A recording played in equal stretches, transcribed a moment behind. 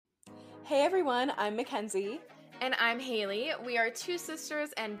Hey everyone, I'm Mackenzie. And I'm Haley. We are two sisters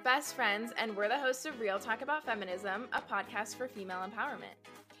and best friends, and we're the hosts of Real Talk About Feminism, a podcast for female empowerment.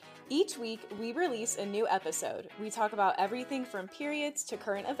 Each week, we release a new episode. We talk about everything from periods to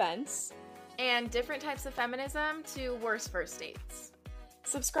current events. And different types of feminism to worse first dates.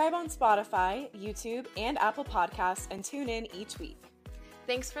 Subscribe on Spotify, YouTube, and Apple Podcasts and tune in each week.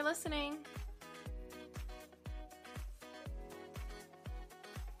 Thanks for listening.